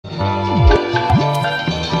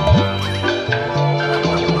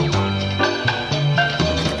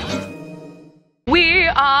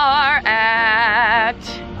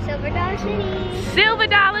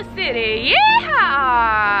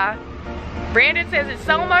Brandon says it's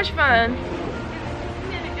so much fun.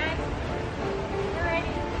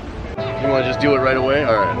 You want to just do it right away?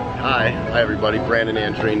 All right. Hi everybody. Brandon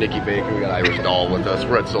Antry, Nikki Baker. We got Iris Dahl with us.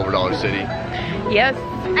 We're at Silver Dollar City. Yes,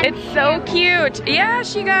 it's so cute. Yeah,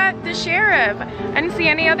 she got the sheriff. I didn't see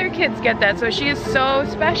any other kids get that, so she is so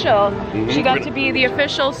special. She got to be the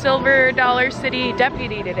official Silver Dollar City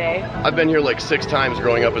deputy today. I've been here like 6 times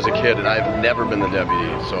growing up as a kid, and I've never been the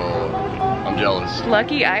deputy, so I'm jealous.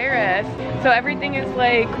 Lucky Iris. So everything is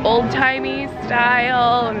like old-timey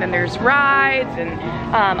style, and then there's rides, and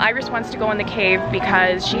Iris wants to go in the cave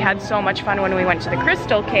because she had so much fun when we went to the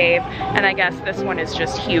Crystal Cave, and I guess this one is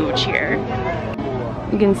just huge here.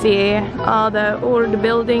 You can see all the old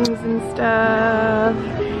buildings and stuff.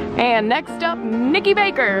 And next up, Nikki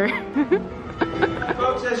Baker.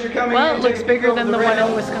 Folks, as you're coming Well, in, it looks bigger than the one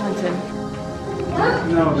in Wisconsin.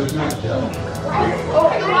 No, there's not.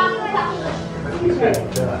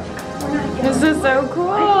 This is so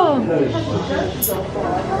cool.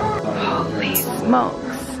 Holy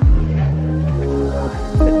smokes.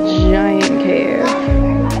 The giant cave.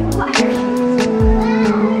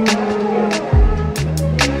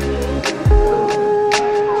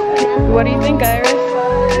 What do you think, Iris?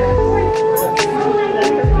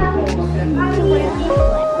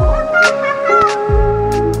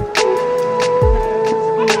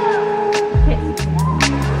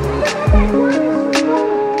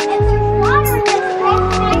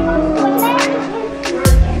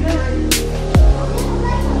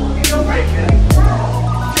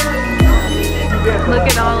 Look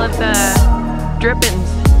at all of the drippings.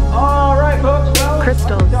 All right, folks. Well,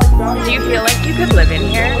 Crystals. Do you feel like you could live in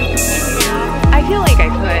here? I feel like I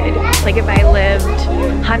could. Like if I lived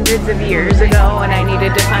hundreds of years ago and I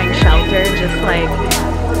needed to find shelter, just like,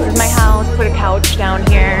 this is my house, put a couch down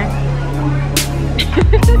here.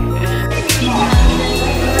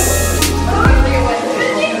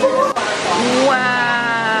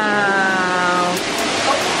 Wow.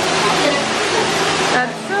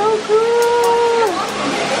 That's so cool.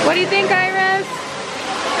 What do you think, Iris?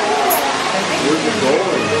 Where's it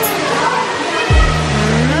going?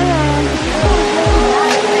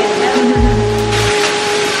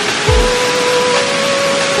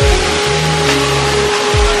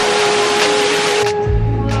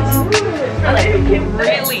 Like you can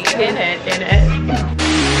really hit it in it.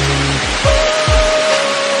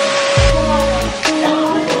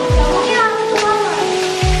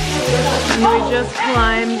 And we just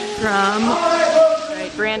climbed from,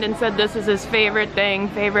 right, Brandon said this is his favorite thing,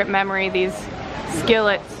 favorite memory, these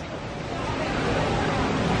skillets.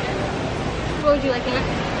 What would you like in it?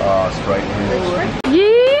 Sprite.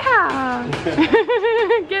 Yeehaw!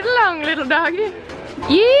 Get along, little doggy.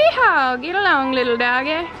 Yeehaw! Get along, little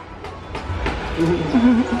doggy.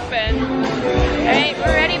 Alright, we're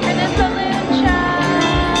ready for the balloon show.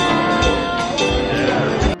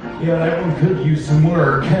 Yeah, that one could use some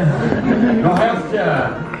work. I'll have to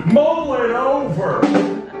mull it over.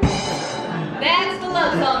 That's the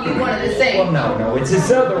love song you wanted to sing. Well, no, it's this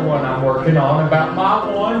other one I'm working on about my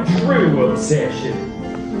one true obsession.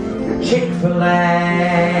 Chick-fil-A.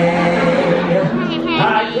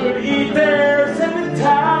 I could eat there 7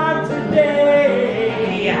 times a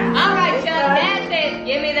day. All right, Chuck, Dad says,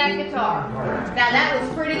 give me that guitar. Now that was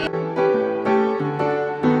pretty good.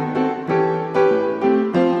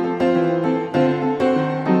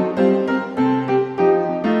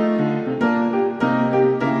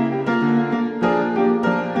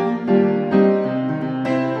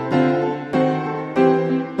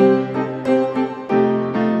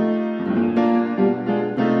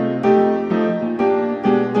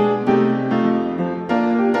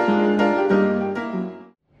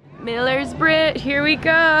 Miller's Brit, here we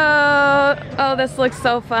go. Oh, this looks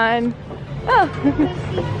so fun. Oh.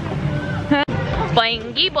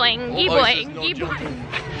 Boingy, boingy, boingy,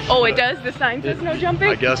 boingy. Oh, it does? The sign says no jumping?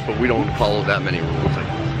 I guess, but we don't follow that many rules.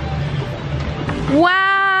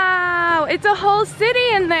 Wow, it's a whole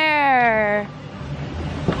city in there.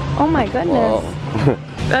 Oh my goodness. Wow.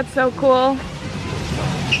 That's so cool.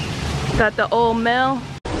 Got the old mill.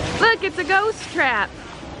 Look, it's a ghost trap.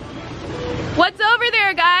 What's over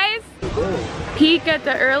there, guys? Peek at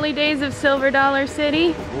the early days of Silver Dollar City.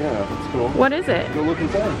 Yeah, that's cool. What is it? Go look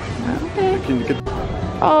inside. Okay. Can you get...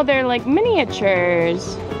 Oh, they're like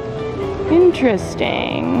miniatures.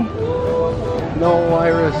 Interesting. No,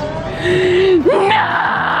 Iris. No!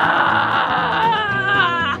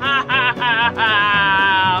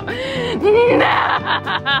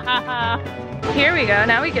 Here we go.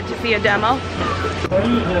 Now we get to see a demo. What are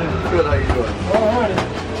you doing? Good, how you doing? All right.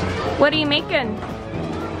 What are you making?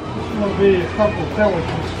 It's going to be a couple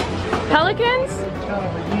pelicans. Pelicans? Kind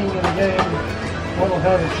of a yin and yang. One will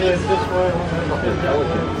have the kids this way, one will have the kids that way.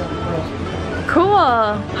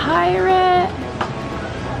 Cool. Pirate.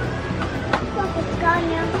 Look, it's gone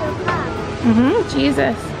down to the top.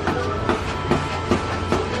 Jesus.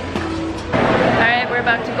 Alright, we're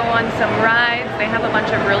about to go on some rides. They have a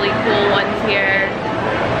bunch of really cool ones here.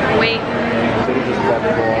 Waiting. So we just got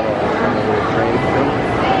to go on a little train thing.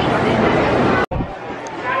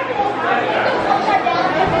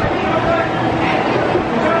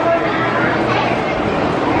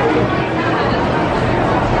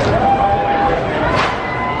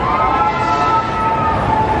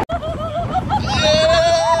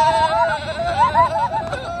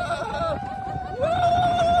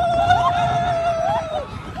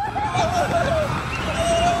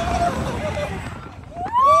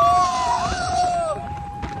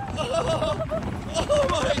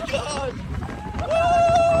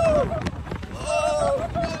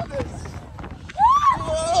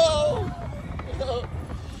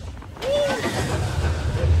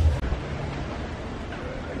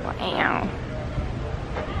 Wow.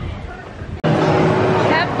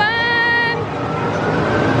 Have fun!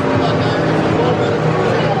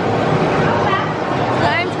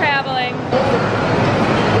 I'm traveling.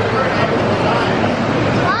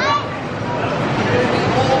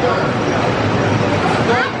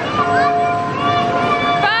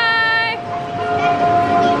 Bye!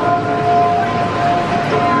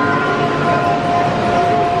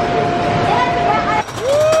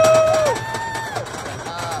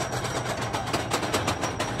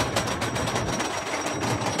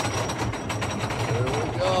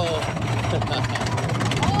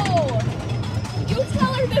 You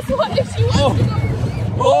tell her this one if she wants to go.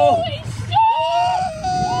 Holy shit!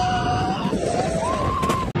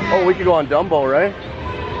 Oh, we could go on Dumbo, right?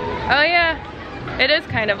 Oh yeah. It is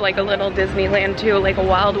kind of like a little Disneyland too, like a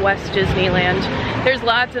Wild West Disneyland. There's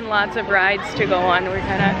lots and lots of rides to go on. We're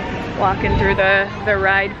kind of walking through the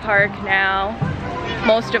ride park now.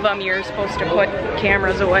 Most of them you're supposed to put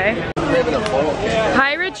cameras away.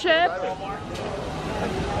 Pirate ship.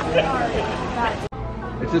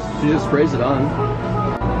 She just sprays it on.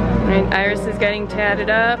 Right, Iris is getting tatted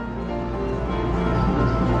up.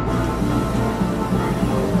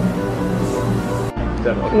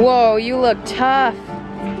 Whoa, you look tough.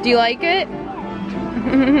 Do you like it? Oh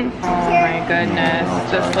my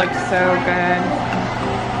goodness, this looks so good.